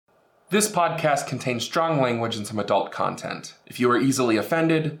This podcast contains strong language and some adult content. If you are easily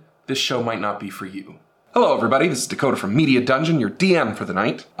offended, this show might not be for you. Hello everybody, this is Dakota from Media Dungeon, your DM for the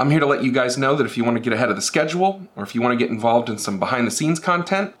night. I'm here to let you guys know that if you want to get ahead of the schedule, or if you want to get involved in some behind-the-scenes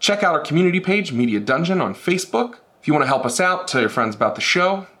content, check out our community page, Media Dungeon, on Facebook. If you want to help us out, tell your friends about the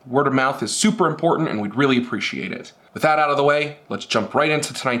show. Word of mouth is super important and we'd really appreciate it. With that out of the way, let's jump right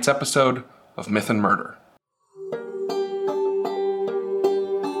into tonight's episode of Myth and Murder.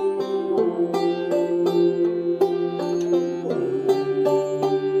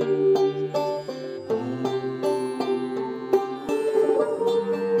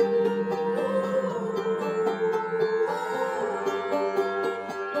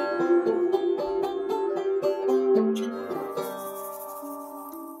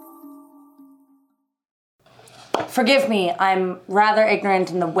 Forgive me, I'm rather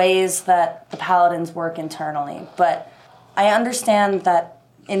ignorant in the ways that the paladins work internally, but I understand that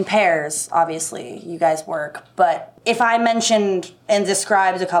in pairs, obviously, you guys work, but if I mentioned and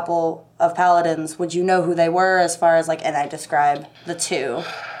described a couple of paladins, would you know who they were as far as, and I describe the two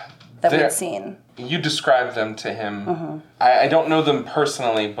that we'd seen? You described them to him. Mm-hmm. I don't know them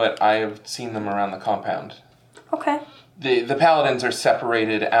personally, but I have seen them around the compound. Okay. The paladins are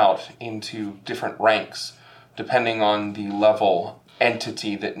separated out into different ranks, depending on the level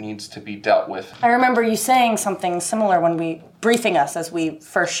entity that needs to be dealt with. I remember you saying something similar when briefing us as we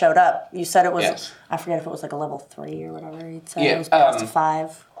first showed up. You said it was, yes. I forget if it was a level 3 or whatever. You'd said it was past a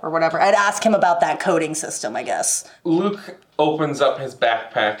 5 or whatever. I'd ask him about that coding system, I guess. Luke opens up his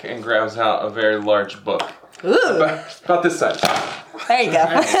backpack and grabs out a very large book. Ooh. About this size. There you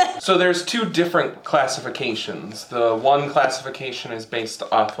go. So there's 2 different classifications. The one classification is based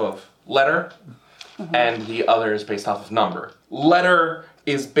off of letter, and the other is based off of number. Letter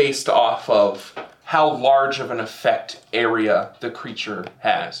is based off of how large of an effect area the creature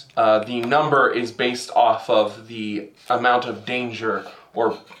has. The number is based off of the amount of danger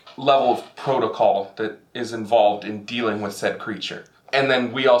or level of protocol that is involved in dealing with said creature. And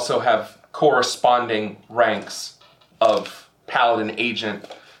then we also have corresponding ranks of paladin agent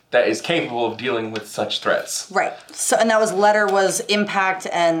that is capable of dealing with such threats. Right. So, and that was letter was impact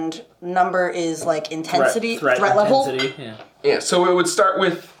and number is intensity, threat level. Intensity, Yeah, so it would start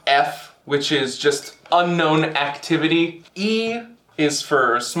with F, which is just unknown activity. E is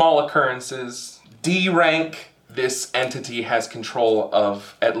for small occurrences. D rank, this entity has control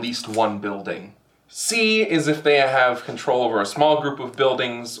of at least one building. C is if they have control over a small group of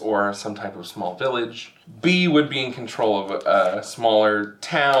buildings or some type of small village. B would be in control of a smaller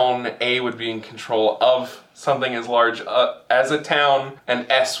town. A would be in control of something as large as a town. And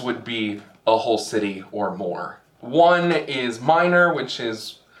S would be a whole city or more. 1 is minor, which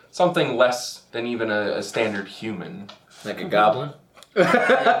is something less than even a standard human. Like a goblin?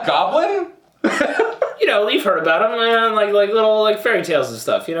 Goblin? You've heard about them, like little fairy tales and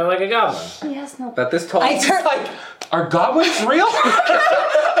stuff. Like a goblin. Yes, no. But this tall. Are goblins real?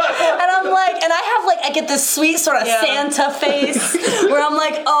 And I'm and I get this sweet sort of Santa face where I'm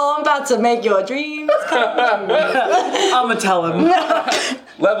I'm about to make your dreams come true. I'm gonna tell him.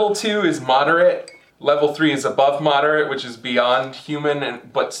 Level 2 is moderate. Level 3 is above moderate, which is beyond human,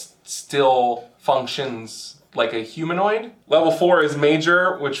 but still functions like a humanoid. Level 4 is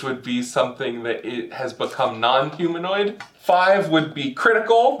major, which would be something that it has become non-humanoid. 5 would be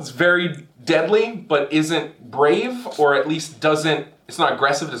critical. It's very deadly, but isn't brave, or at least it's not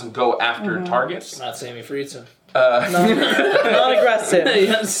aggressive, doesn't go after targets. Not Sami Friedson. Not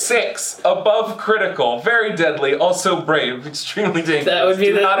aggressive. 6, above critical, very deadly, also brave, extremely dangerous. That would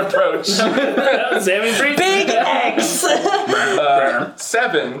be not approach. Sammy Friedson. Big X.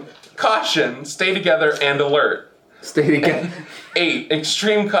 7, caution, stay together and alert. Stay together. 8,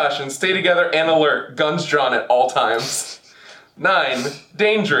 extreme caution, stay together and alert, guns drawn at all times. 9,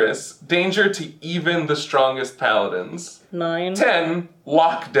 dangerous, danger to even the strongest paladins. 9. 10,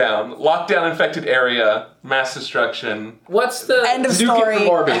 lockdown infected area, mass destruction. What's the end of story?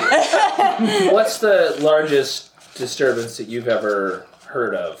 What's the largest disturbance that you've ever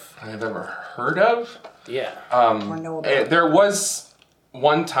heard of? I've ever heard of? Yeah. There was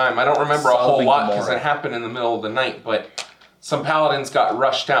one time, I don't remember a whole lot because it happened in the middle of the night, but some paladins got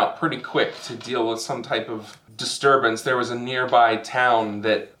rushed out pretty quick to deal with some type of disturbance. There was a nearby town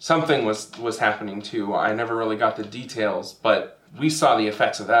that something was happening to. I never really got the details, but we saw the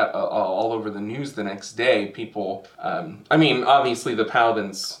effects of that all over the news the next day. People, obviously the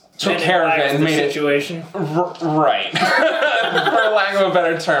paladins took care of it and made it... situation. Right. For lack of a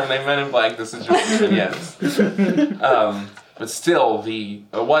better term, they Men in Black the situation, yes. But still,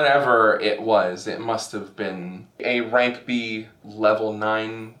 whatever it was, it must have been a rank B level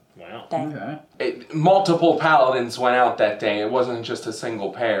 9 Wow. Dang. Okay. Multiple paladins went out that day. It wasn't just a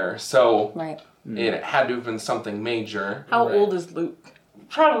single pair. So Right. it had to have been something major. How old is Luke?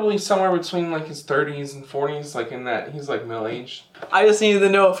 Probably somewhere between like his 30s and 40s, like in that, he's like middle-aged. I just needed to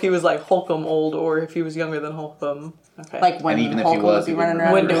know if he was like Holcomb old or if he was younger than Holcomb. Okay. Like when And even if he Holcomb was, would be he running wouldn't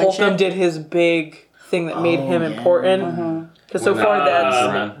around when doing Holcomb shit. did his big thing that made him important. Because so far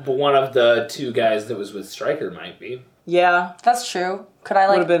that's But one of the two guys that was with Stryker might be. yeah That's true. Could I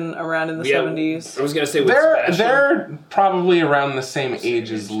would like? have been around in the Yeah, 70s. I was gonna say with They're Sebastian. probably around the same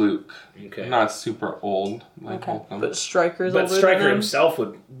age as Luke. Okay. Not super old like Okay. Holcomb. But Stryker's But older Stryker than him. himself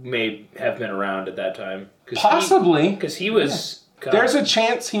may have been around at that time. Possibly. Because he was... There's a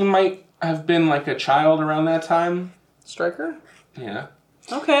chance he might have been like a child around that time. Stryker? Yeah.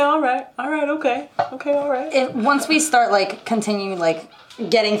 Okay, alright, okay, alright. Once we start like continuing like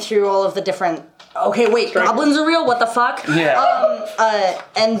getting through all of the different. Okay, wait, goblins are real? What the fuck? Yeah.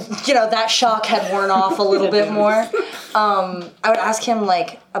 And you know that shock had worn off a little bit more. I would ask him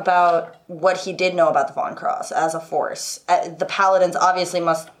like about what he did know about the Von Cross as a force. The Paladins obviously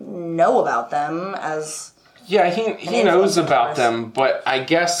must know about them as. Yeah, he knows about them, but I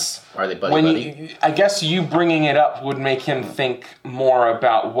guess Are they buddy-buddy? I guess you bringing it up would make him think more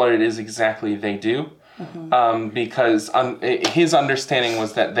about what it is exactly they do, because his understanding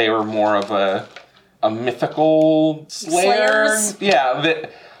was that they were more of a mythical slayer. Slayers? Yeah,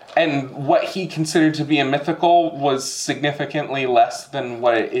 and what he considered to be a mythical was significantly less than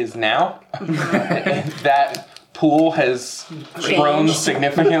what it is now. That pool has grown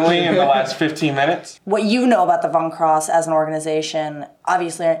significantly in the last 15 minutes. What you know about the Von Cross as an organization,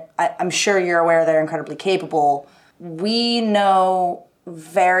 obviously, I'm sure you're aware they're incredibly capable. We know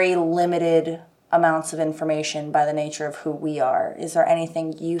very limited amounts of information by the nature of who we are. Is there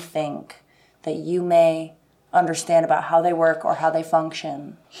anything you think that you may understand about how they work or how they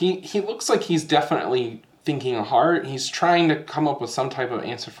function? He looks like he's definitely thinking hard. He's trying to come up with some type of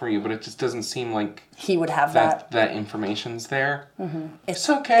answer for you, but it just doesn't seem like He would have that. that information's there. It's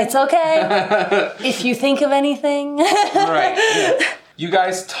okay. It's okay. If you think of anything. Right. Yeah. You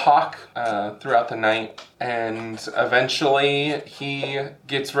guys talk throughout the night, and eventually he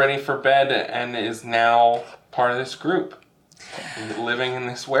gets ready for bed and is now part of this group, living in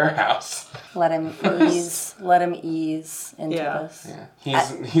this warehouse. Let him ease into Yeah. this.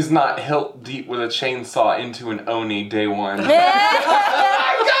 Yeah. He's not hilt deep with a chainsaw into an Oni day one.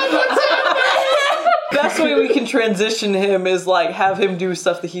 Best way we can transition him is like have him do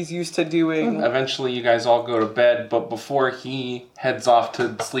stuff that he's used to doing. Eventually you guys all go to bed, but before he heads off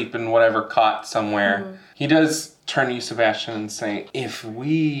to sleep in whatever cot somewhere, he does turn to you, Sebastian, and say, if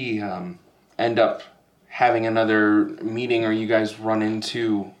we end up having another meeting or you guys run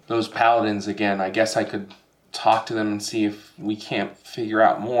into those paladins again, I guess I could talk to them and see if we can't figure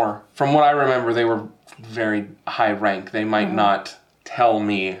out more. From what I remember, they were very high rank. They might not tell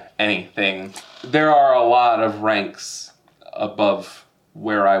me anything. There are a lot of ranks above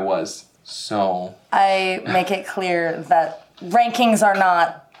where I was, so... I make it clear that rankings are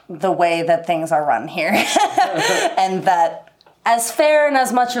not the way that things are run here. And that as fair and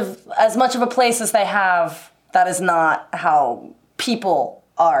as much of a place as they have, that is not how people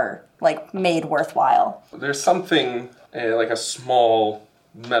are like made worthwhile. There's something, like a small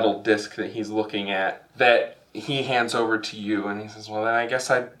metal disc that he's looking at that he hands over to you, and he says, well, then I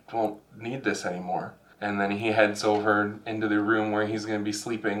guess I won't need this anymore. And then he heads over into the room where he's going to be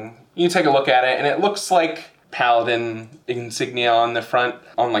sleeping. You take a look at it, and it looks like Paladin insignia on the front,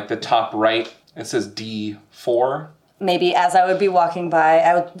 on like the top right. It says D4. Maybe as I would be walking by,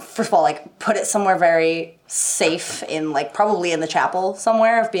 I would, first of all, like, put it somewhere very safe in, like, probably in the chapel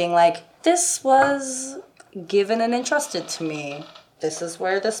somewhere, of being like, this was given and entrusted to me. This is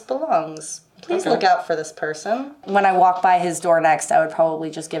where this belongs. Please look out for this person. When I walk by his door next, I would probably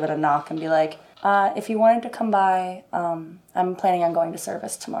just give it a knock and be like, if you wanted to come by, I'm planning on going to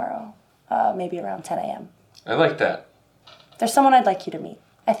service tomorrow, maybe around 10 a.m. I like that. There's someone I'd like you to meet.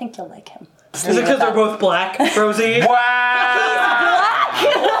 I think you'll like him. Is it because they're both black, Rosie? Wow!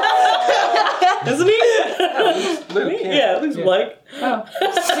 Isn't he? Luke, Yeah, Luke's black.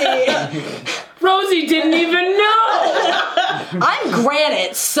 See, Rosie didn't even know! I'm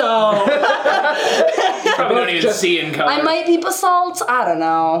granite, so Probably don't even see in color. I might be basalt. I don't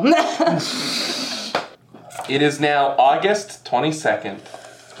know. It is now August 22nd,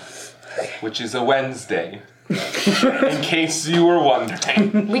 which is a Wednesday, in case you were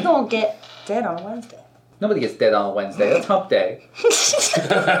wondering. We gonna get dead on a Wednesday. Nobody gets dead on a Wednesday. That's hump day. It's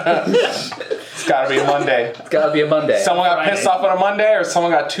gotta be a Monday. It's gotta be a Monday. Someone got pissed off on a Monday, or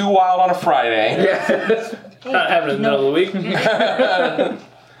someone got too wild on a Friday. Yeah. Not having it in the middle of the week.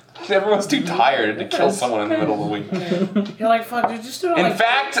 Everyone's too tired to kill someone in the middle of the week. You're like, fuck, dude, just do it In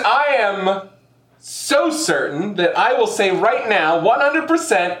fact, I am so certain that I will say right now,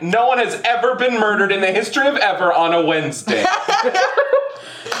 100%, no one has ever been murdered in the history of ever on a Wednesday.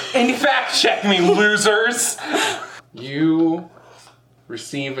 And fact check me, losers. You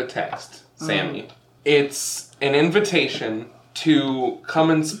receive a text, Sammy. It's an invitation to come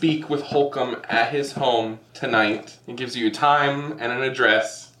and speak with Holcomb at his home tonight. It gives you a time and an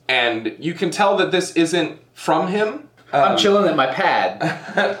address, and you can tell that this isn't from him. I'm chilling at my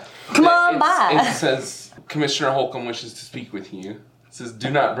pad. Come on by. It says, Commissioner Holcomb wishes to speak with you. It says, do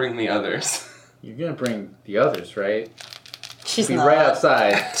not bring the others. You're gonna bring the others, right? She's Be not. right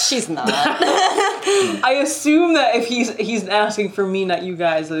outside. She's not. I assume that if he's asking for me, not you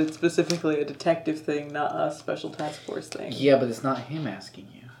guys, that it's specifically a detective thing, not a special task force thing. Yeah, but it's not him asking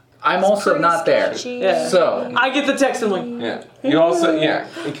you. I'm also not there. Yeah. So I get the text and I'm like, Yeah. You also,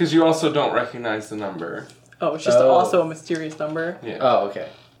 because you also don't recognize the number. oh, it's just Oh. also a mysterious number. Yeah. oh, okay.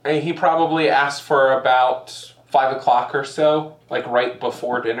 And he probably asked for about 5 o'clock or so, like right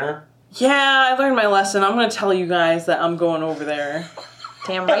before dinner. Yeah, I learned my lesson. I'm gonna tell you guys that I'm going over there.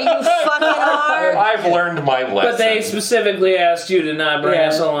 Damn right you fucking are. I've learned my lesson. But they specifically asked you to not bring Yeah.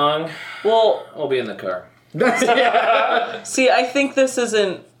 us along. Well, We'll be in the car. see, I think this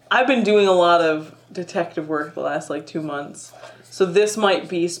isn't. I've been doing a lot of detective work the last 2 months, so this might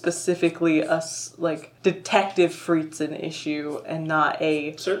be specifically a detective Fritzen issue and not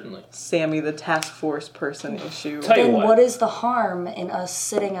a Certainly. Sammy the task force person issue. Tell you Then what. what is the harm in us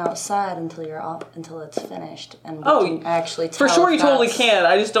sitting outside until it's finished and we Oh, can actually tell For sure, if you totally that's- can.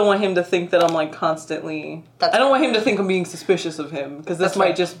 I just don't want him to think that I'm constantly. That's I don't want fine. him to think I'm being suspicious of him because this That's might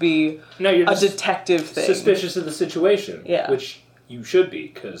fine. just be No, you're a just detective thing. suspicious of the situation. Yeah. Which you should be,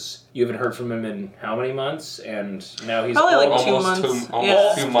 because you haven't heard from him in how many months? And now he's Probably all, 2 almost months.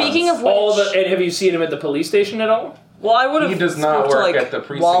 Almost Yeah. 2 months. Speaking of which, all the. And have you seen him at the police station at all? Well, I would have. He does not work at the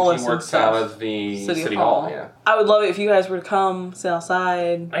precinct. Wallace He and works stuff. out of the City city Hall. hall. Yeah. I would love it if you guys were to come, sit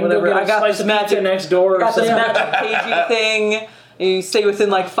outside, I can whatever. go get I got slice this of pizza magic next door. Or got this something. magic pagey thing. And you stay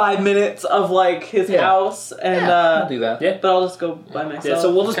within 5 minutes of his Yeah. house, and I'll do that. Yeah. but I'll just go by myself. Yeah,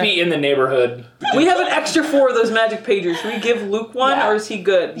 so we'll just be in the neighborhood. We have an extra 4 of those magic pagers. Should we give Luke one, Yeah. or is he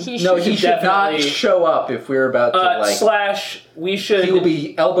good? No, he should not definitely- show up if we're about to / we should. He will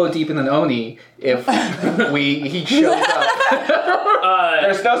be elbow deep in an Oni if he shows up.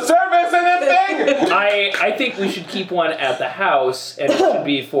 There's no service in this thing! I think we should keep one at the house, and it should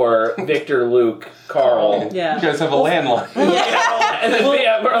be for Victor, Luke, Carl. Yeah. You guys have a landline. And then we'll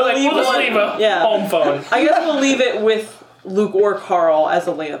just leave a Yeah. home phone. I guess we'll leave it with Luke or Carl as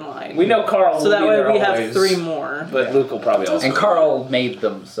a landline. We know Carl. so will that be way there we have always, 3 more. But Luke will probably also. And Carl made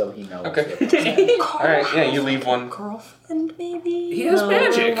them, so he knows. Okay. Alright, yeah, you leave one. girlfriend, maybe? He has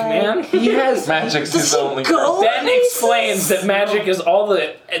magic, man. He has. Magic's his only. Go Ben explains that magic is all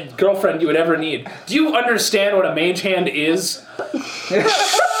the girlfriend you would ever need. Do you understand what a mage hand is? No,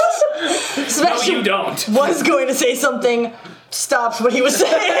 Especially you don't. was going to say something, stops what he was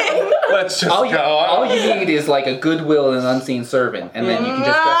saying. Let's just All go. you need is a goodwill and an unseen servant, and then you can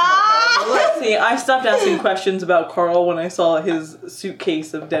just dress him up. Let's see, I stopped asking questions about Carl when I saw his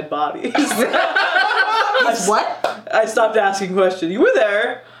suitcase of dead bodies. What? I stopped asking questions. You were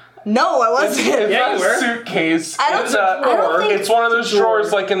there. No, I wasn't. Yeah, you were. Suitcase. I don't It's think- I don't think- it's one of those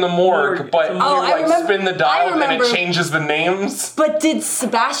drawers in the morgue, Morgue. but It's a you morgue. I remember- spin the I dial and remember- it changes the names. But did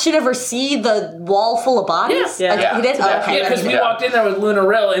Sebastian ever see the wall full of bodies? Yeah. Yeah. He did? Yeah. Okay. Yeah, because we Yeah. walked in there with Luna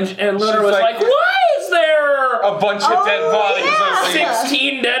Rill, and Luna She's was like, like, "Why is there A bunch of dead bodies. yeah. I was like,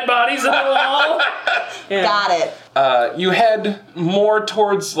 16 dead bodies in the wall?" Yeah. Got it. You head more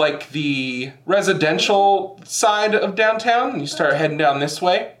towards the residential side of downtown. You start heading down this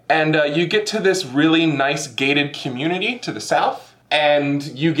way, and you get to this really nice gated community to the south, and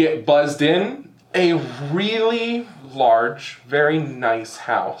you get buzzed in. A really large, very nice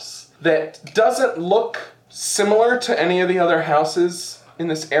house that doesn't look similar to any of the other houses in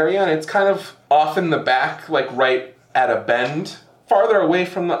this area, and it's kind of off in the back, right at a bend, farther away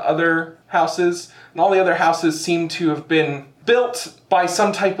from the other houses. And all the other houses seem to have been built by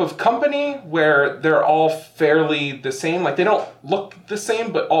some type of company where they're all fairly the same. They don't look the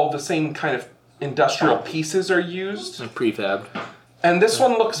same, but all the same kind of industrial pieces are used. Prefabbed. And this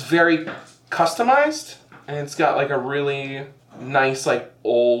one looks very customized, and it's got a really nice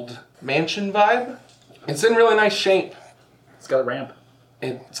old mansion vibe. It's in really nice shape. It's got a ramp.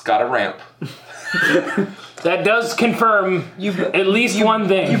 It's got a ramp. That does confirm at least one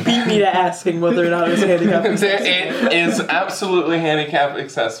thing. You beat me to asking whether or not it was handicapped. It is absolutely handicap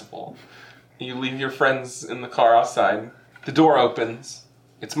accessible. You leave your friends in the car outside. The door opens,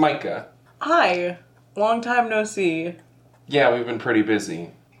 It's Micah. Hi. Long time no see. Yeah, we've been pretty busy.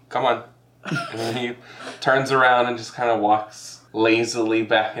 Come on. And then he turns around and just kind of walks lazily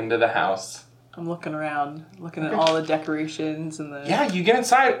back into the house. I'm looking around, looking at all the decorations and the... Yeah, you get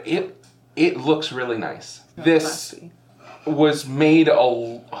inside. It looks really nice. Oh, This classy. was made a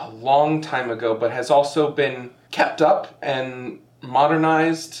long time ago, but has also been kept up and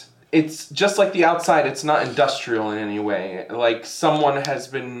modernized. It's just like the outside. It's not industrial in any way. Like someone has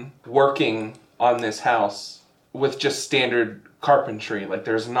been working on this house with just standard carpentry. Like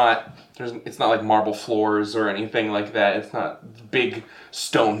it's not like marble floors or anything like that. It's not big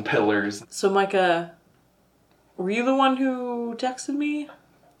stone pillars. So, Micah, were you the one who texted me?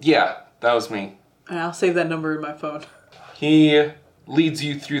 Yeah, that was me. And I'll save that number in my phone. He leads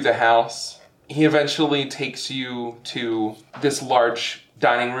you through the house. He eventually takes you to this large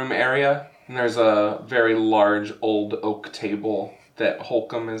dining room area. And there's a very large old oak table that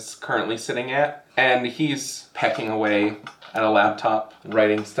Holcomb is currently sitting at. And he's pecking away at a laptop,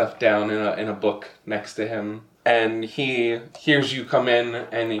 writing stuff down in a book next to him. And he hears you come in,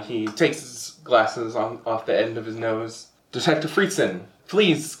 and he takes his glasses off the end of his nose. Detective Friedson,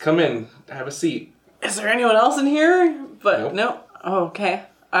 please come in, have a seat. Is there anyone else in here? But Nope. no. Oh, okay.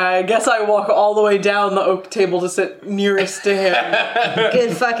 I guess I walk all the way down the oak table to sit nearest to him.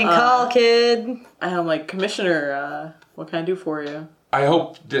 Good fucking call, kid. And I'm like, Commissioner, what can I do for you? I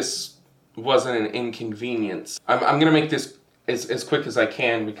hope this wasn't an inconvenience. I'm going to make this as quick as I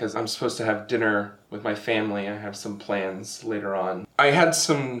can because I'm supposed to have dinner with my family. I have some plans later on. I had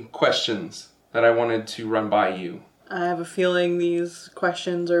some questions that I wanted to run by you. I have a feeling these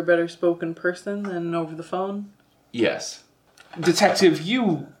questions are better spoken in person than over the phone. Yes. Detective,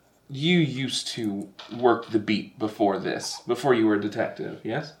 you used to work the beat before you were a detective,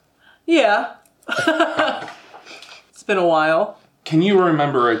 yes? Yeah. It's been a while. Can you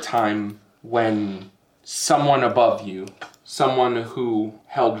remember a time when someone above you, someone who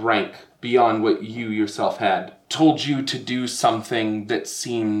held rank beyond what you yourself had, told you to do something that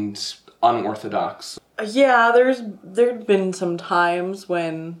seemed unorthodox? Yeah, there'd been some times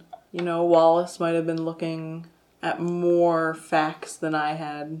when, Wallace might have been looking at more facts than I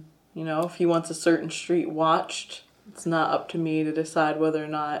had. If he wants a certain street watched, it's not up to me to decide whether or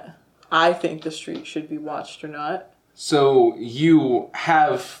not I think the street should be watched or not. So you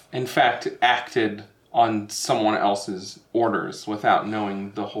have, in fact, acted on someone else's orders without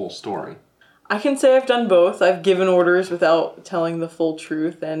knowing the whole story. I can say I've done both. I've given orders without telling the full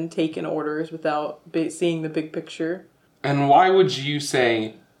truth and taken orders without seeing the big picture. And why would you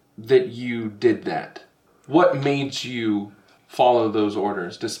say that you did that? What made you follow those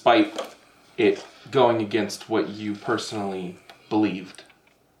orders despite it going against what you personally believed?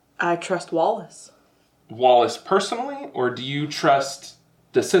 I trust Wallace. Wallace personally, or do you trust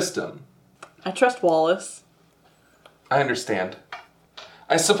the system? I trust Wallace. I understand.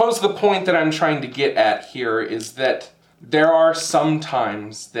 I suppose the point that I'm trying to get at here is that there are some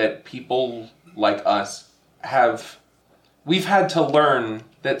times that people like us we've had to learn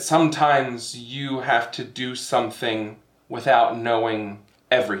that sometimes you have to do something without knowing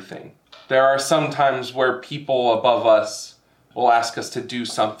everything. There are some times where people above us will ask us to do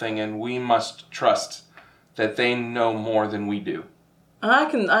something and we must trust that they know more than we do. I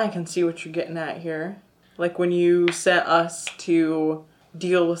can see what you're getting at here. Like when you sent us to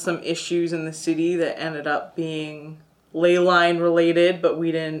deal with some issues in the city that ended up being ley line related, but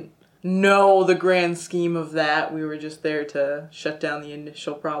we didn't know the grand scheme of that. We were just there to shut down the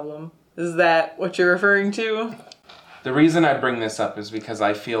initial problem. Is that what you're referring to? The reason I bring this up is because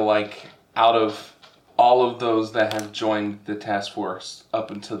I feel like out of all of those that have joined the task force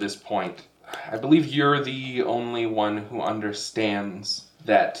up until this point, I believe you're the only one who understands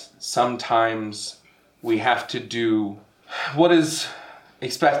that sometimes we have to do what is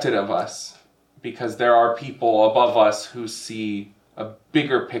expected of us because there are people above us who see a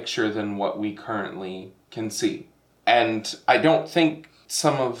bigger picture than what we currently can see. And I don't think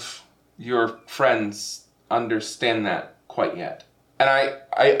some of your friends understand that quite yet. And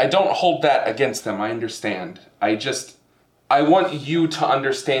I don't hold that against them. I understand. I want you to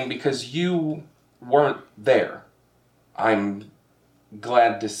understand because you weren't there. I'm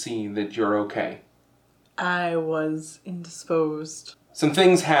glad to see that you're okay. I was indisposed. Some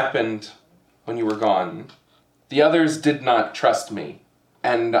things happened when you were gone. The others did not trust me,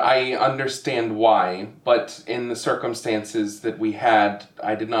 and I understand why, but in the circumstances that we had,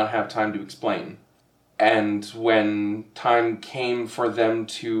 I did not have time to explain. And when time came for them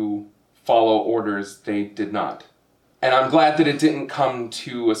to follow orders, they did not. And I'm glad that it didn't come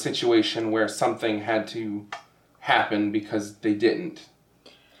to a situation where something had to happen because they didn't.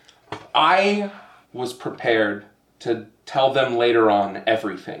 I was prepared to tell them later on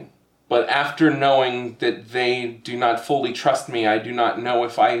everything. But after knowing that they do not fully trust me, I do not know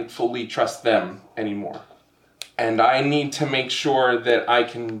if I fully trust them anymore. And I need to make sure that I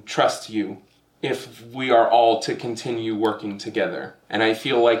can trust you if we are all to continue working together. And I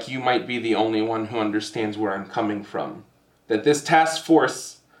feel like you might be the only one who understands where I'm coming from. That this task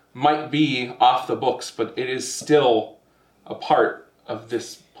force might be off the books, but it is still a part of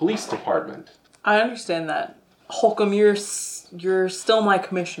this police department. I understand that. Holcomb, you're still my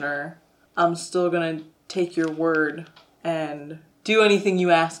commissioner. I'm still gonna take your word and do anything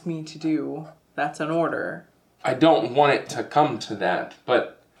you ask me to do. That's an order. I don't want it to come to that,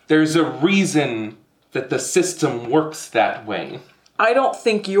 but there's a reason that the system works that way. I don't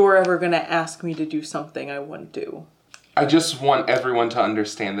think you're ever gonna ask me to do something I wouldn't do. I just want everyone to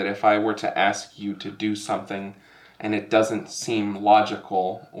understand that if I were to ask you to do something and it doesn't seem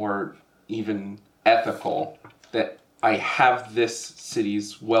logical or even ethical, that I have this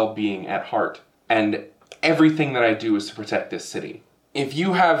city's well-being at heart, and everything that I do is to protect this city. If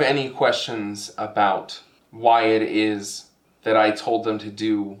you have any questions about why it is that I told them to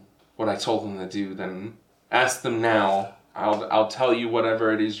do what I told them to do, then ask them now. I'll tell you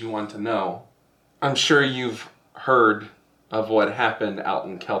whatever it is you want to know. I'm sure you've heard of what happened out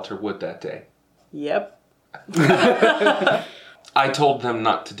in Kelter Wood that day. Yep. I told them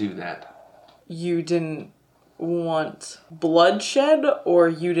not to do that. You didn't want bloodshed, or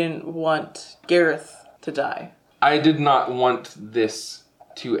you didn't want Gareth to die? I did not want this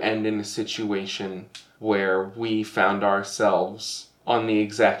to end in a situation where we found ourselves on the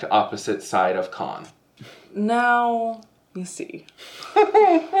exact opposite side of Khan. Now, you see.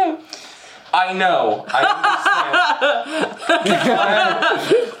 I know. I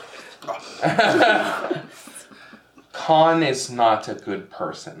understand. Khan is not a good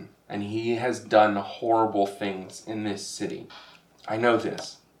person, and he has done horrible things in this city. I know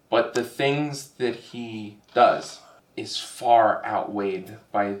this. But the things that he does is far outweighed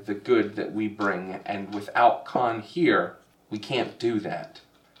by the good that we bring, and without Khan here, we can't do that.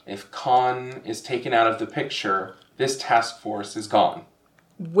 If Khan is taken out of the picture, this task force is gone.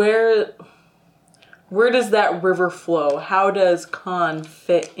 Where does that river flow? How does Khan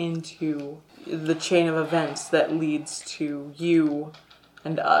fit into the chain of events that leads to you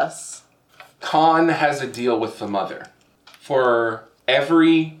and us? Khan has a deal with the mother. For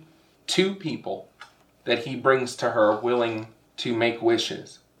every 2 people that he brings to her willing to make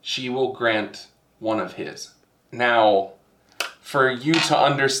wishes, she will grant one of his. Now, for you to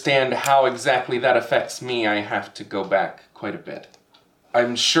understand how exactly that affects me, I have to go back quite a bit.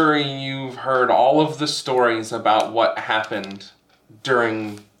 I'm sure you've heard all of the stories about what happened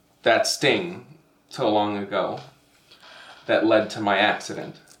during that sting so long ago that led to my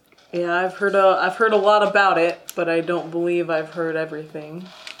accident. Yeah, I've heard a lot about it, but I don't believe I've heard everything.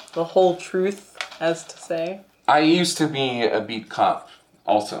 The whole truth, as to say. I used to be a beat cop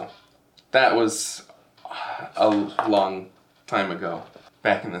also. That was a long time ago.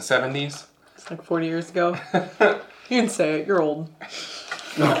 Back in the 70s. It's like 40 years ago. You can say it, you're old.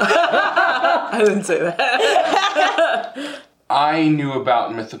 I didn't say that. I knew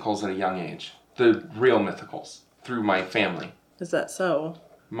about mythicals at a young age. The real mythicals. Through my family. Is that so?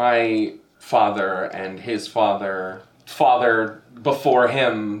 My father and his father before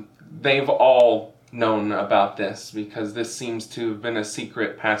him, they've all known about this because this seems to have been a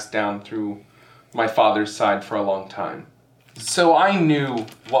secret passed down through my father's side for a long time. So I knew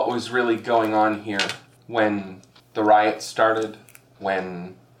what was really going on here when the riots started,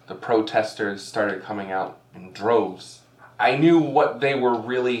 when the protesters started coming out in droves. I knew what they were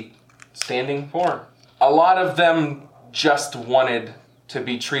really standing for. A lot of them just wanted to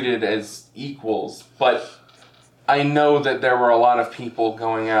be treated as equals, but I know that there were a lot of people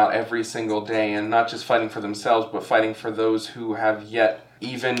going out every single day and not just fighting for themselves, but fighting for those who have yet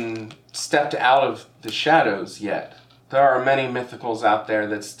even stepped out of the shadows yet. There are many mythicals out there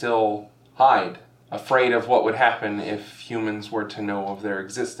that still hide, afraid of what would happen if humans were to know of their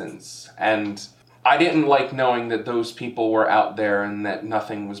existence. And I didn't like knowing that those people were out there and that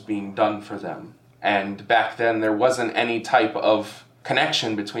nothing was being done for them. And back then there wasn't any type of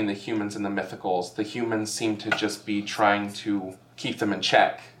connection between the humans and the mythicals. The humans seemed to just be trying to keep them in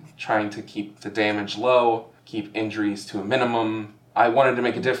check, trying to keep the damage low, keep injuries to a minimum. I wanted to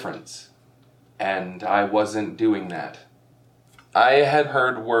make a difference, and I wasn't doing that. I had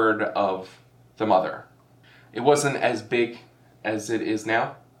heard word of the mother. It wasn't as big as it is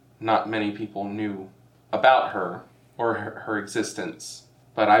now. Not many people knew about her or her existence,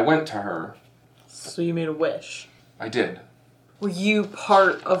 but I went to her. So you made a wish. I did. Were you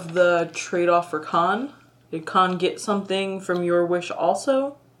part of the trade-off for Khan? Did Khan get something from your wish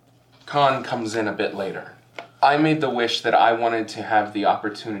also? Khan comes in a bit later. I made the wish that I wanted to have the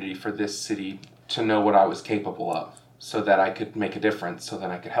opportunity for this city to know what I was capable of, so that I could make a difference, so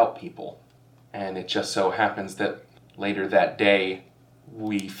that I could help people. And it just so happens that later that day,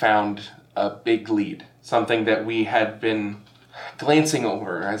 we found a big lead. Something that we had been glancing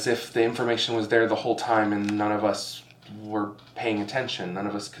over as if the information was there the whole time and none of us were paying attention. None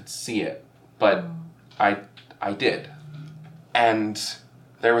of us could see it. But I did. And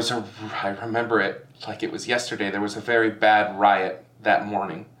there was I remember it like it was yesterday, there was a very bad riot that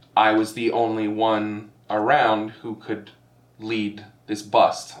morning. I was the only one around who could lead this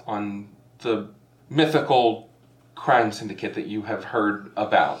bust on the mythical crime syndicate that you have heard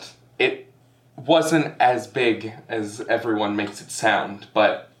about. It wasn't as big as everyone makes it sound,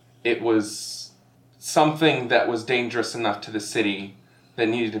 but it was something that was dangerous enough to the city that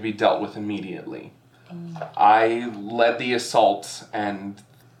needed to be dealt with immediately. I led the assault, and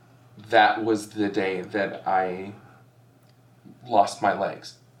that was the day that I lost my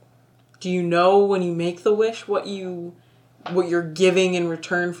legs. Do you know when you make the wish what you're giving in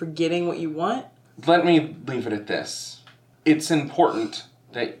return for getting what you want? Let me leave it at this. It's important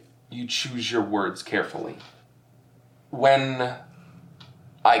that you choose your words carefully. When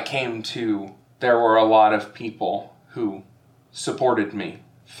I came to, there were a lot of people who supported me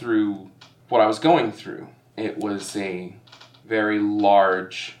through what I was going through. It was a very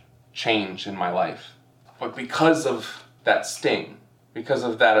large change in my life. But because of that sting, because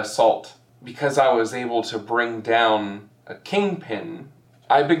of that assault, because I was able to bring down a kingpin,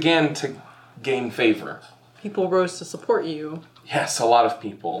 I began to gain favor. People rose to support you. Yes, a lot of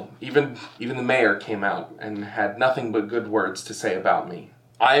people. Even the mayor came out and had nothing but good words to say about me.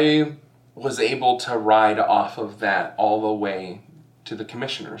 I was able to ride off of that all the way to the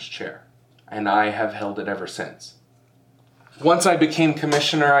commissioner's chair, and I have held it ever since. Once I became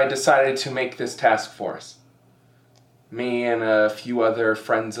commissioner, I decided to make this task force. Me and a few other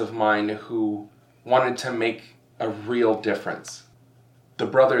friends of mine who wanted to make a real difference. The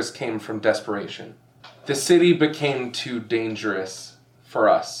brothers came from desperation. The city became too dangerous for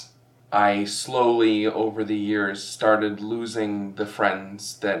us. I slowly, over the years, started losing the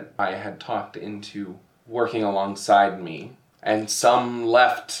friends that I had talked into working alongside me. And some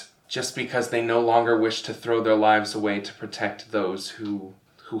left just because they no longer wished to throw their lives away to protect those who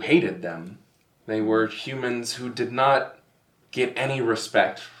hated them. They were humans who did not get any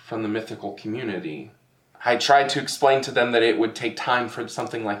respect from the mythical community. I tried to explain to them that it would take time for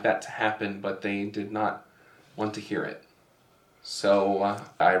something like that to happen, but they did not want to hear it. So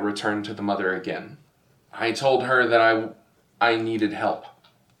I returned to the mother again. I told her that I needed help,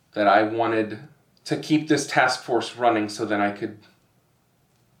 that I wanted to keep this task force running so that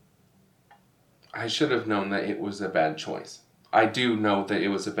I should have known that it was a bad choice. I do know that it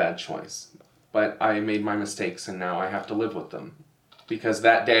was a bad choice, but I made my mistakes and now I have to live with them. Because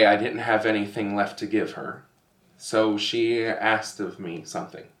that day I didn't have anything left to give her. So she asked of me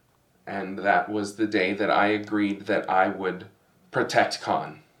something. And that was the day that I agreed that I would protect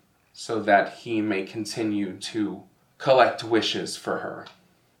Khan, so that he may continue to collect wishes for her.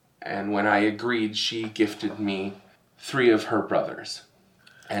 And when I agreed, she gifted me 3 of her brothers.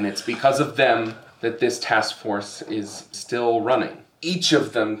 And it's because of them that this task force is still running. Each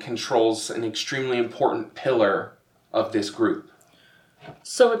of them controls an extremely important pillar of this group.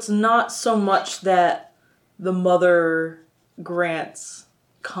 So it's not so much that the mother grants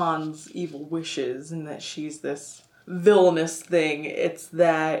Khan's evil wishes and that she's this villainous thing. It's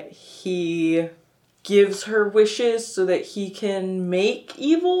that he gives her wishes so that he can make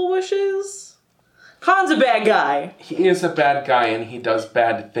evil wishes. Khan's a bad guy. He is a bad guy and he does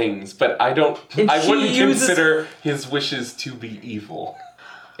bad things, but I wouldn't consider his wishes to be evil.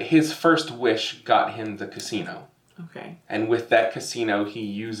 His first wish got him the casino. Okay. And with that casino, he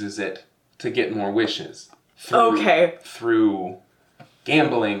uses it to get more wishes. Through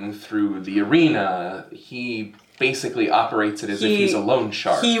gambling, through the arena, he basically operates it as if he's a loan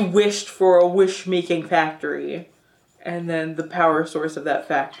shark. He wished for a wish-making factory, and then the power source of that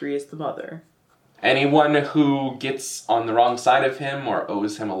factory is the mother. Anyone who gets on the wrong side of him or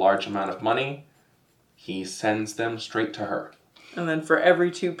owes him a large amount of money, he sends them straight to her. And then for every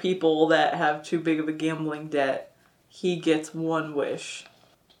 2 people that have too big of a gambling debt, he gets 1 wish.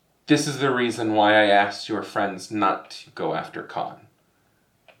 This is the reason why I asked your friends not to go after Khan.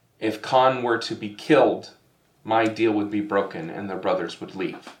 If Khan were to be killed, my deal would be broken and the brothers would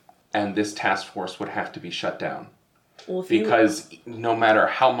leave. And this task force would have to be shut down. Well, because no matter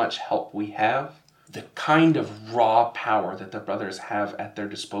how much help we have, the kind of raw power that the brothers have at their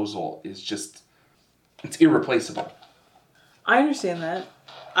disposal is just, it's irreplaceable. I understand that.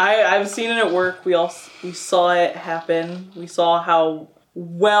 I've seen it at work. We saw it happen. We saw how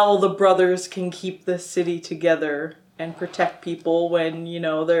well the brothers can keep the city together and protect people when,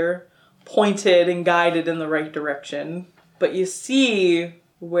 they're pointed and guided in the right direction. But you see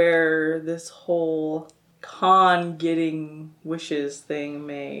where this whole Khan getting wishes thing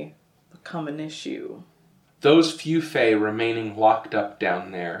may become an issue. Those few Fae remaining locked up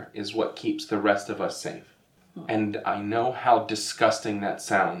down there is what keeps the rest of us safe. And I know how disgusting that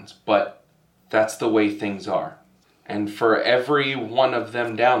sounds, but that's the way things are. And for every one of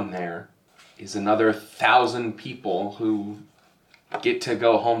them down there is another 1,000 people who get to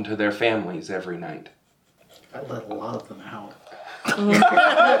go home to their families every night. I let a lot of them out.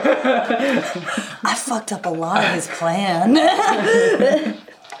 I fucked up a lot of his plan.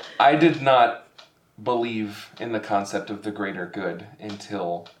 I did not believe in the concept of the greater good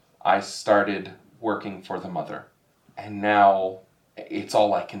until I started working for the mother. And now it's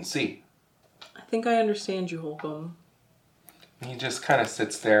all I can see. I think I understand you, Holcomb. He just kind of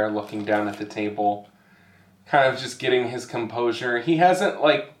sits there looking down at the table, kind of just getting his composure. He hasn't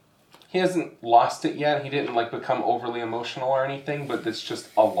lost it yet. He didn't become overly emotional or anything, but it's just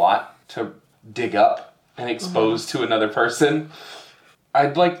a lot to dig up and expose to another person.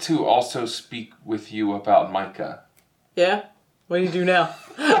 I'd like to also speak with you about Micah. Yeah? What do you do now?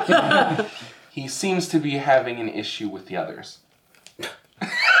 He seems to be having an issue with the others.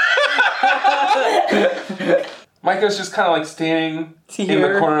 Micah's just kind of standing in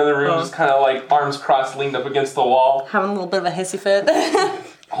the corner of the room, just kind of arms crossed, leaned up against the wall. Having a little bit of a hissy fit.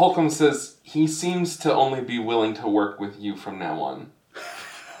 Holcomb says he seems to only be willing to work with you from now on.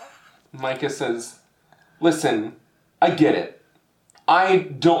 Micah says, listen, I get it. I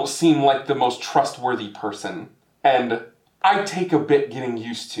don't seem like the most trustworthy person, and I take a bit getting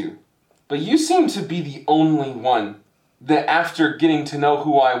used to. But you seem to be the only one that, after getting to know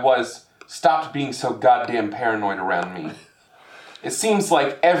who I was, stopped being so goddamn paranoid around me. It seems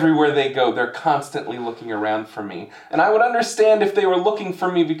like everywhere they go, they're constantly looking around for me. And I would understand if they were looking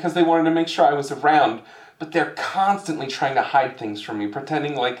for me because they wanted to make sure I was around, but they're constantly trying to hide things from me,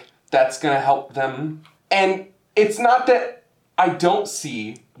 pretending like that's gonna help them. And it's not that I don't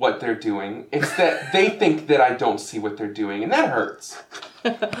see what they're doing, it's that they think that I don't see what they're doing, and that hurts.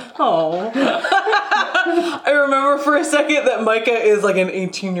 Oh. I remember for a second that Micah is an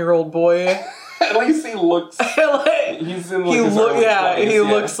 18-year-old boy. At least he looks. He's in his early 20s, he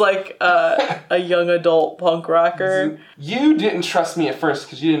looks like a young adult punk rocker. You didn't trust me at first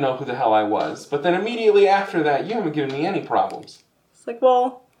because you didn't know who the hell I was, but then immediately after that, you haven't given me any problems. It's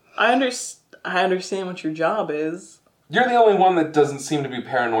well, I understand what your job is. You're the only one that doesn't seem to be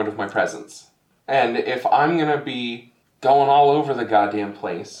paranoid of my presence. And if I'm gonna be going all over the goddamn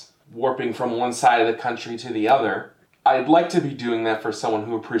place, warping from one side of the country to the other, I'd like to be doing that for someone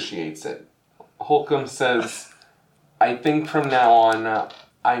who appreciates it. Holcomb says, I think from now on,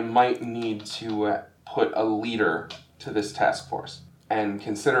 I might need to put a leader to this task force. And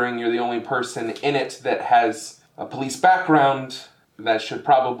considering you're the only person in it that has a police background, that should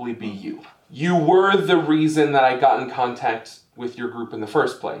probably be you. You were the reason that I got in contact with your group in the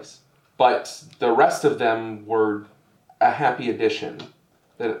first place. But the rest of them were a happy addition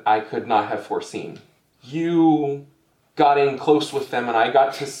that I could not have foreseen. You got in close with them, and I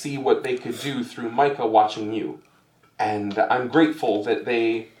got to see what they could do through Micah watching you. And I'm grateful that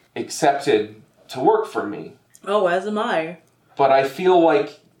they accepted to work for me. Oh, as am I. But I feel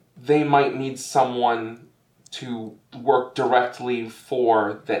like they might need someone to work directly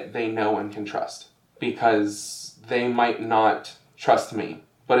for that they know and can trust. Because they might not trust me.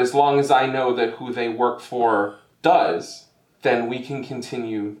 But as long as I know that who they work for does, then we can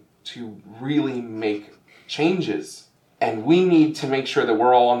continue to really make changes. And we need to make sure that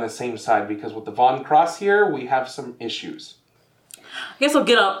we're all on the same side, because with the Von Cross here, we have some issues. I guess I'll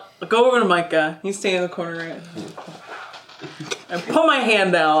get up, I'll go over to Micah. He's standing in the corner and put my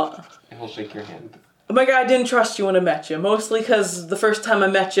hand out. And he'll shake your hand. Micah, I didn't trust you when I met you, mostly because the first time I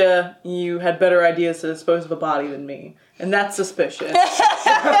met you, you had better ideas to dispose of a body than me. And that's suspicious.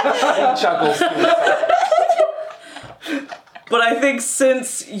 Chuckles to himself. But I think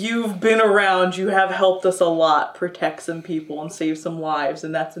since you've been around, you have helped us a lot protect some people and save some lives,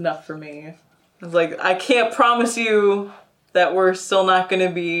 and that's enough for me. It's I can't promise you that we're still not going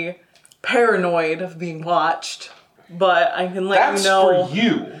to be paranoid of being watched, but I can let you know. That's for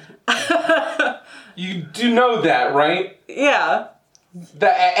you. You do know that, right? Yeah.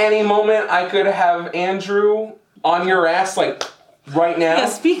 That at any moment I could have Andrew on your ass, Right now? Yeah,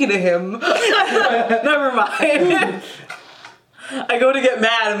 speaking to him. Never mind. I go to get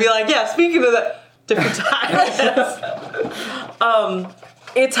mad and be like, yeah, speaking to the different times.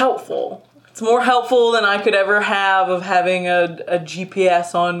 It's helpful. It's more helpful than I could ever have of having a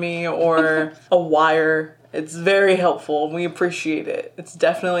GPS on me or a wire. It's very helpful. We appreciate it.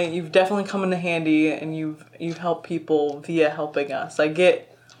 You've definitely come in handy, and you've helped people via helping us.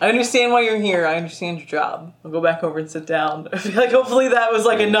 I understand why you're here. I understand your job. I'll go back over and sit down. I feel like hopefully that was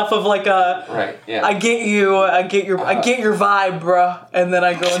like enough of like a Right, yeah. I get you. I get your vibe, bruh. And then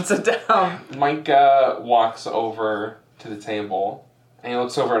I go and sit down. Micah walks over to the table and he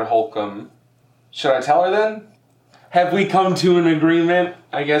looks over at Holcomb. Should I tell her then? Have we come to an agreement?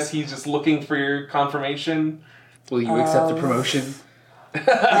 I guess he's just looking for your confirmation. Will you accept the promotion?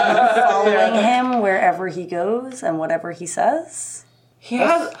 Following him wherever he goes and whatever he says. He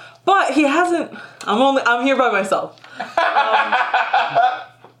hasn't. I'm here by myself.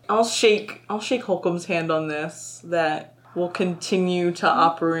 I'll shake Holcomb's hand on this. That will continue to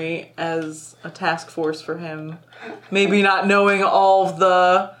operate as a task force for him. Maybe not knowing all of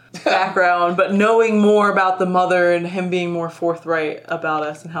the background, but knowing more about the mother and him being more forthright about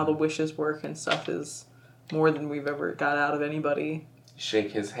us and how the wishes work and stuff is more than we've ever got out of anybody.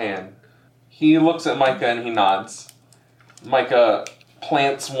 Shake his hand. He looks at Micah and he nods. Micah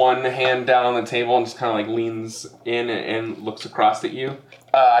plants one hand down on the table and just kind of like leans in and looks across at you.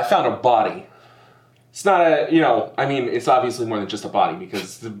 I found a body. It's not it's obviously more than just a body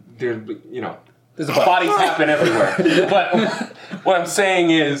because there's a bodies happen everywhere. But what I'm saying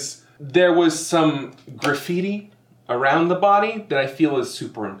is there was some graffiti around the body that I feel is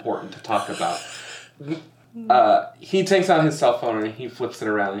super important to talk about. He takes out his cell phone and he flips it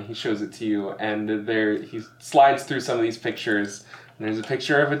around and he shows it to you, and he slides through some of these pictures. There's a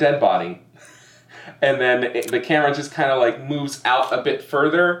picture of a dead body. And then the camera just kind of like moves out a bit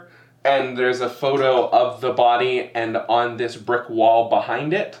further, and there's a photo of the body, and on this brick wall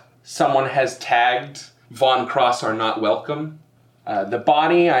behind it, someone has tagged Von Cross are not welcome. The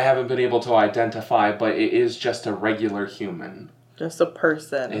body I haven't been able to identify, but it is just a regular human. Just a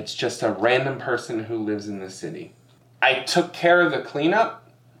person. It's just a random person who lives in the city. I took care of the cleanup.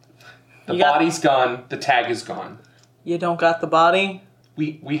 The body's gone. The tag is gone. You don't got the body?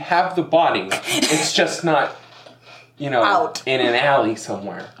 We have the body. It's just not, out in an alley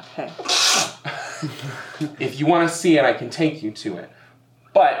somewhere. Okay. If you want to see it, I can take you to it.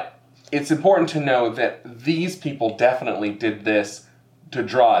 But it's important to know that these people definitely did this to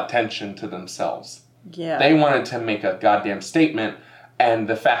draw attention to themselves. Yeah. They wanted to make a goddamn statement, and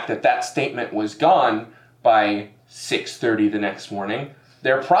the fact that statement was gone by 6:30 the next morning,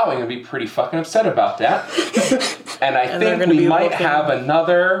 they're probably going to be pretty fucking upset about that. And I think we might have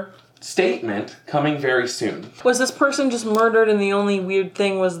another statement coming very soon. Was this person just murdered and the only weird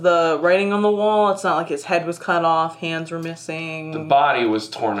thing was the writing on the wall? It's not like his head was cut off, hands were missing. The body was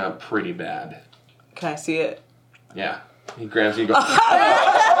torn up pretty bad. Can I see it? Yeah. He grabs you and goes...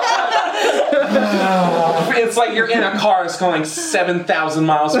 It's like you're in a car that's going like 7,000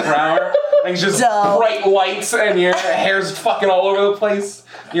 miles per hour. Like just bright lights and your hair's fucking all over the place.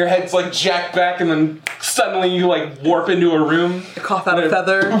 Your head's like jacked back and then suddenly you like warp into a room. I cough out a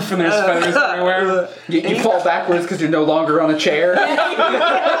feather. And there's feathers everywhere. You fall backwards because you're no longer on a chair. I'm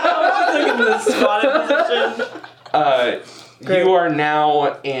just like in the squatted position. You are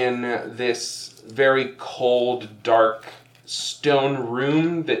now in this very cold, dark stone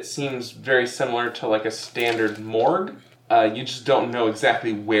room that seems very similar to like a standard morgue. You just don't know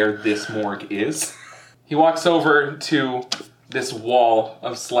exactly where this morgue is. He walks over to this wall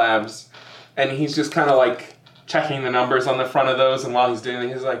of slabs, and he's just kind of like checking the numbers on the front of those, and while he's doing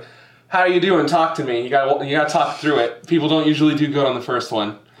it, he's like, how are you doing? Talk to me. You gotta talk through it. People don't usually do good on the first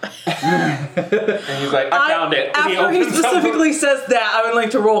one. And he's like, I found it. And after he specifically says that, I would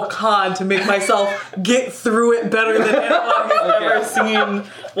like to roll con to make myself get through it better than anyone has ever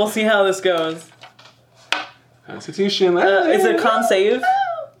seen. We'll see how this goes. Constitution. Is it a con save?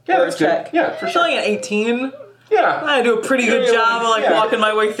 Yeah, or that's a check? good. Yeah, for sure. Showing an 18. Yeah. I do a pretty good job of like walking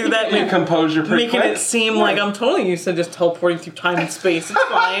my way through that. You composure pretty making quick. it seem like I'm totally used to just teleporting through time and space. It's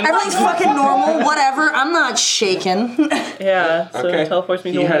fine. Everything's fucking normal, whatever. I'm not shaking. Yeah, so it teleports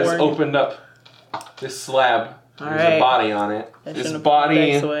me to He a has morgue. opened up this slab. There's right. a body on it. I This shouldn't have put the body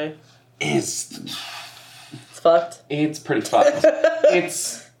dice away. is... It's fucked. It's pretty fucked.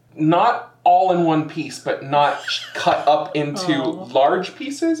 It's not all in one piece, but not cut up into large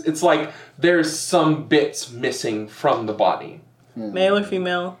pieces. It's like there's some bits missing from the body. Male or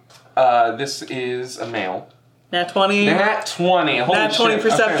female? This is a male. Nat 20? Nat 20. Holy Nat 20 shit.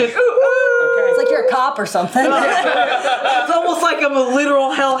 perception. Okay. Ooh, ooh. It's like you're a cop or something. It's almost like I'm a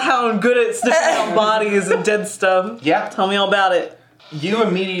literal hellhound good at sniffing out bodies and dead stuff. Yeah. Tell me all about it. You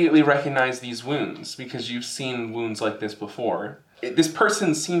immediately recognize these wounds because you've seen wounds like this before. This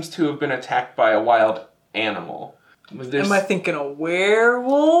person seems to have been attacked by a wild animal. Am I thinking a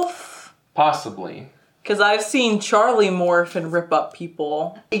werewolf? Possibly. Because I've seen Charlie morph and rip up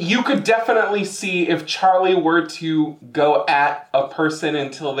people. You could definitely see if Charlie were to go at a person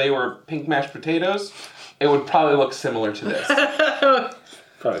until they were pink mashed potatoes, it would probably look similar to this.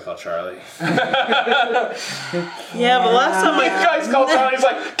 Probably call Charlie. Yeah, but last time The guy's called Charlie, he's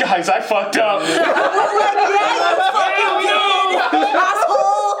like, guys, I fucked up.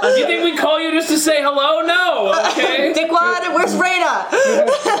 Asshole! You think we call you just to say hello? No, okay? Dickwad, where's Rada?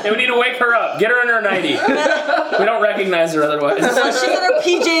 Hey, we need to wake her up. Get her in her 90. We don't recognize her otherwise. She's in her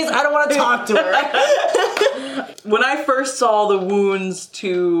PJs. I don't want to talk to her. when I first saw the wounds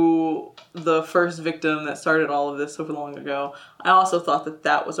to the first victim that started all of this so long ago, I also thought that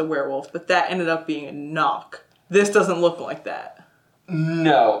that was a werewolf, but that ended up being a knock. This doesn't look like that.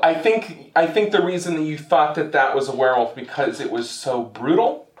 No, I think the reason that you thought that was a werewolf because it was so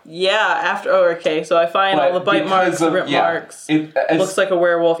brutal. Yeah, okay, so I find all the bite marks, the rip marks. It looks like a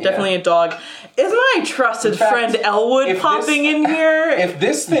werewolf, definitely a dog. Is my trusted friend Elwood popping in here? If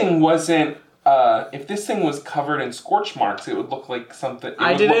this thing wasn't, if this thing was covered in scorch marks, it would look like something.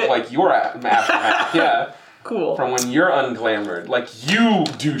 It would look like your aftermath. Yeah. Cool. From when you're unglamored. Like, you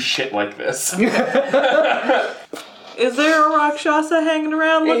do shit like this. Is there a Rakshasa hanging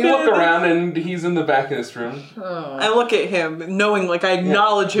around looking you look around and he's in the back of this room. I look at him, knowing, like, I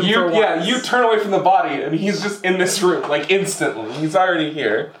acknowledge him for once. Yeah, you turn away from the body and he's just in this room, like, instantly. He's already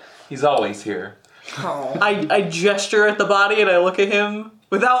here. He's always here. Oh. I gesture at the body and I look at him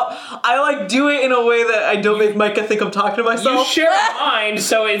I like do it in a way that I don't make Micah think I'm talking to myself. You share a mind,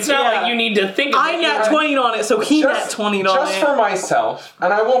 so it's not like you need to think of it. I nat 20'd on it, so he nat 20'd on it. Just for myself,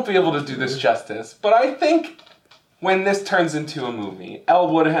 and I won't be able to do this justice, but I think when this turns into a movie,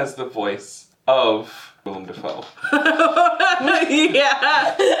 Elwood has the voice of Willem Dafoe.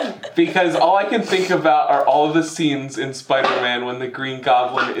 Yeah. Because all I can think about are all of the scenes in Spider-Man when the Green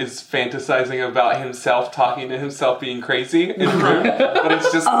Goblin is fantasizing about himself, talking to himself, being crazy in the room. But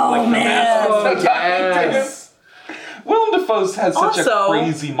it's just like the mask. Yes. Willem Dafoe has such a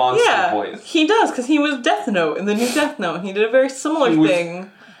crazy monster voice. He does, because he was Death Note in the new Death Note. He did a very similar thing.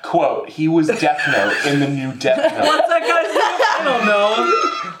 Quote, he was Death Note in the new Death Note. What's that guy's name? I don't know.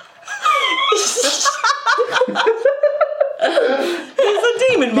 He's a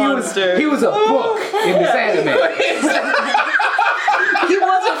demon monster. He was a book in this anime. He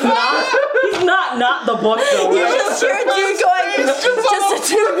wasn't not. He's not the book though. You're just your dude going. Just a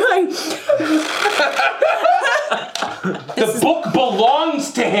dude going. The book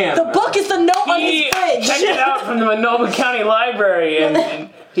belongs to him. The book is the note on his fridge. Checked it out from the Manova County Library, and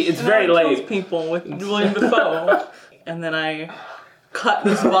it's very Kills late. people with William Dafoe, and then I cut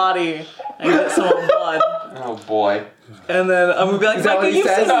this body and get some blood. Oh boy. And then I'm gonna be like, Micah, you've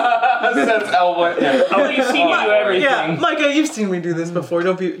seen me. That's Elwood. Yeah. Oh, you've seen you do everything. Yeah, Micah, you've seen me do this before.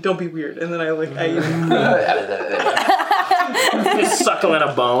 Don't be weird. And then I Just suckling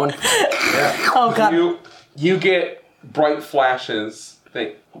a bone. Oh god. You get bright flashes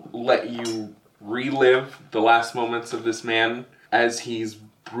that let you relive the last moments of this man as he's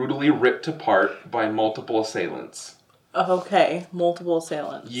brutally ripped apart by multiple assailants. Okay, multiple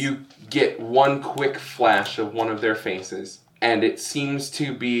assailants. You get one quick flash of one of their faces, and it seems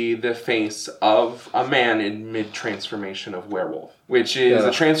to be the face of a man in mid-transformation of werewolf, which is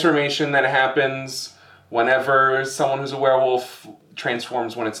a transformation that happens whenever someone who's a werewolf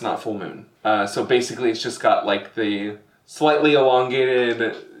transforms when it's not full moon. So basically it's just got like the slightly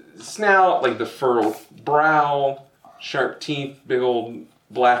elongated snout, like the furrowed brow, sharp teeth, big old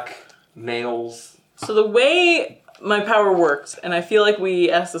black nails. So the way my power works, and I feel like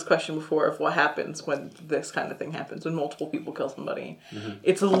we asked this question before of what happens when this kind of thing happens, when multiple people kill somebody. Mm-hmm.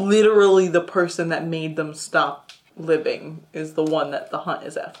 It's literally the person that made them stop living is the one that the hunt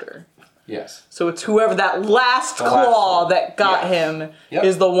is after. Yes. So it's whoever that last claw that got him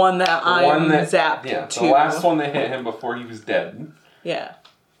is the one that zapped to. The last one that hit him before he was dead. Yeah.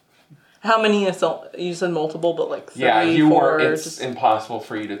 How many you said multiple, but like 3, yeah, 4? It's impossible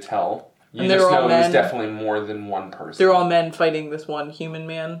for you to tell. You and just know men. there's definitely more than one person. They're all men fighting this one human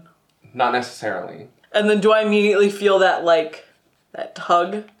man? Not necessarily. And then do I immediately feel that, like, that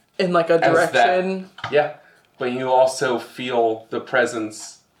tug in, like, a direction? Yeah. But you also feel the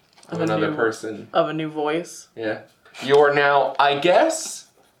presence of another person. Of a new voice? Yeah. You are now, I guess,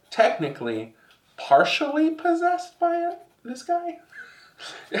 technically, partially possessed by this guy?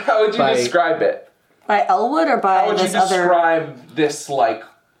 How would you describe it? By Elwood or by How would you this other? describe this, like,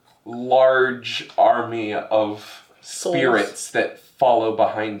 large army of spirits that follow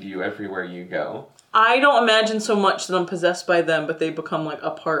behind you everywhere you go? I don't imagine so much that I'm possessed by them, but they become like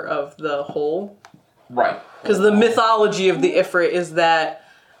a part of the whole. Right. Because the mythology of the Ifrit is that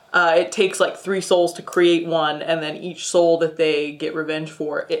it takes like 3 souls to create one, and then each soul that they get revenge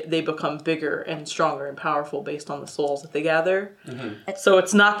for, they become bigger and stronger and powerful based on the souls that they gather. Mm-hmm. So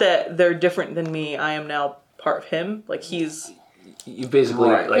it's not that they're different than me. I am now part of him. Like he's... You basically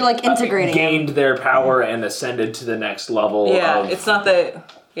Right. You're like integrating gained their power and ascended to the next level. Yeah, of, it's not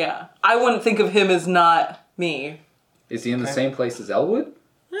that... Yeah. I wouldn't think of him as not me. Is he in the same place as Elwood?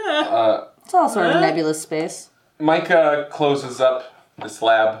 It's all sort of nebulous space. Micah closes up this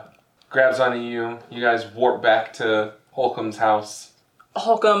lab, grabs onto you. You guys warp back to Holcomb's house.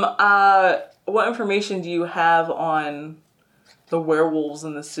 Holcomb, what information do you have on the werewolves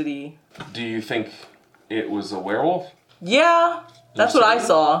in the city? Do you think it was a werewolf? Yeah, that's what I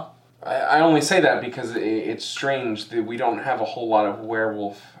saw. I only say that because it's strange that we don't have a whole lot of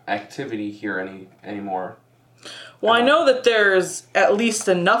werewolf activity here anymore. Well, I know that there's at least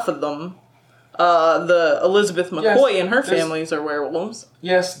enough of them. The Elizabeth McCoy and her families are werewolves.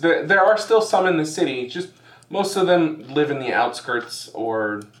 Yes, there are still some in the city. Just most of them live in the outskirts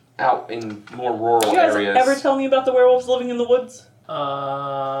or out in more rural You guys areas. ever tell me about the werewolves living in the woods?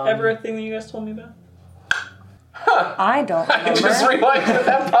 Um, Ever a thing that you guys told me about? I don't remember. I just realized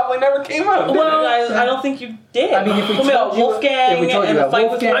that probably never came up. did Well, it? guys, I don't think you did. I mean, if we told me about told you- Wolfgang if we told you and the about fight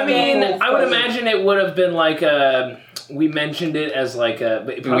with Wolfgang- I mean, Wolfgang. I would imagine it would have been like a... We mentioned it as like a...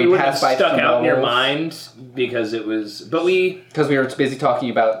 But it probably wouldn't have passed by stuck some out in your werewolves. mind because it was... But we... Because we were busy talking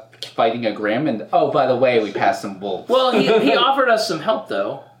about fighting a Grim, and oh, by the way, we passed some wolves. Well, he offered us some help,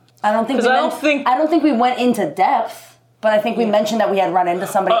 though. I don't think. 'Cause I don't think we went into depth, but I think we mentioned that we had run into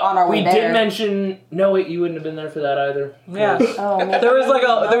somebody on our way We there. did mention... No, wait, you wouldn't have been there for that either. Yeah. Oh, maybe There was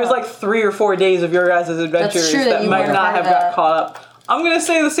like 3 or 4 days of your guys' adventures true that that you might weren't not part have of got that. caught up. I'm gonna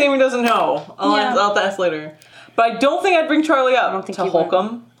say the Sami doesn't know. I'll ask later. But I don't think I'd bring Charlie up don't think to you would.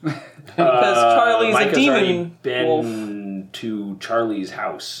 Holcomb. Because Charlie's a Micah's already demon been wolf. to Charlie's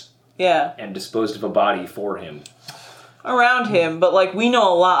house Yeah. and disposed of a body for him. Around him, but like we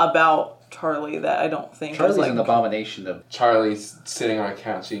know a lot about Charlie that I don't think Charlie's is like an abomination of Charlie's sitting on a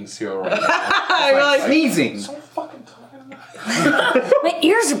couch eating cereal right now. You're like, sneezing. My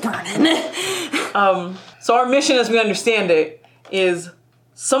ears are burning. so our mission, as we understand it, is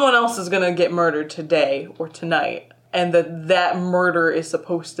someone else is gonna get murdered today or tonight, and that murder is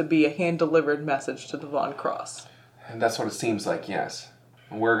supposed to be a hand-delivered message to the Von Cross. And that's what it seems like, yes.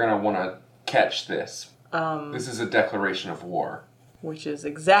 And we're gonna want to catch this. This is a declaration of war. Which is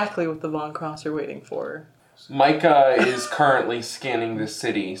exactly what the Von Cross are waiting for. Micah is currently scanning the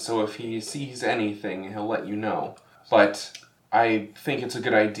city, so if he sees anything, he'll let you know. But I think it's a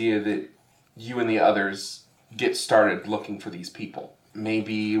good idea that you and the others get started looking for these people.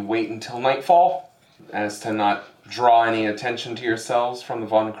 Maybe wait until nightfall, as to not draw any attention to yourselves from the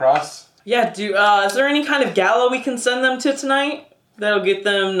Von Cross. Yeah, is there any kind of gala we can send them to tonight? That'll get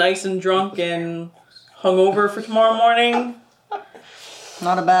them nice and drunk and hungover for tomorrow morning?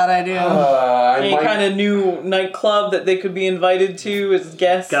 Not a bad idea. Any kind of new nightclub that they could be invited to as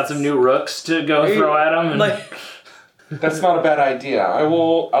guests? Got some new rooks to go throw at him. And Like, That's not a bad idea.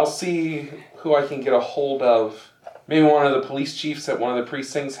 I'll see who I can get a hold of. Maybe one of the police chiefs at one of the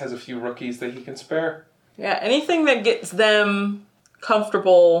precincts has a few rookies that he can spare. yeah, anything that gets them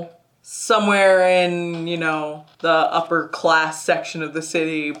comfortable somewhere in, the upper class section of the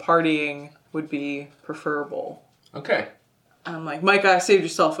city partying would be preferable. Okay. I'm like, Mike, I saved your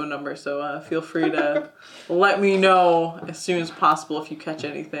cell phone number, so feel free to let me know as soon as possible if you catch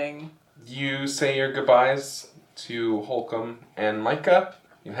anything. You say your goodbyes to Holcomb and Micah.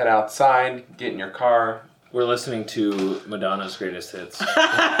 You head outside, get in your car. we're listening to Madonna's greatest hits.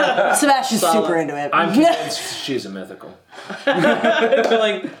 Sebastian's Solid. super into it. I'm convinced she's a mythical. They're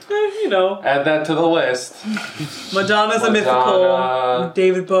like, Add that to the list. Madonna's a Madonna, mythical.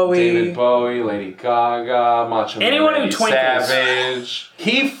 David Bowie. Lady Gaga, Macho Man Anyone who Randy twinkles. Savage.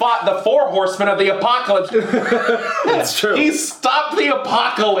 He fought the 4 horsemen of the apocalypse. That's true. He stopped the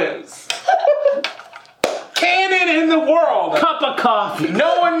apocalypse. Canon in the world. Cup of coffee.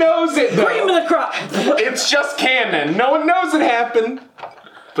 No one knows it though. Cream of the crop. It's just canon. No one knows it happened.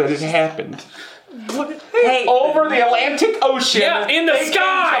 But it happened. Hey, Over the Atlantic Ocean. Yeah, in the they came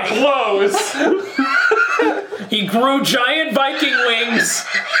sky. to blows. He grew giant Viking wings,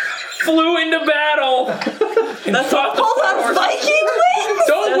 flew into battle, and fought the Hold on, Viking wings!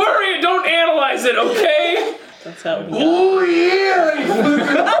 Don't worry, don't analyze it, okay? that's how he Oh yeah.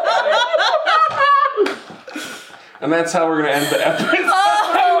 And that's how we're gonna end the episode.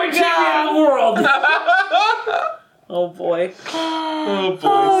 Heavyweight champion of the world. Oh boy. Oh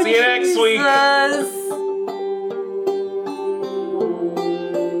boy. See you next week. Jesus.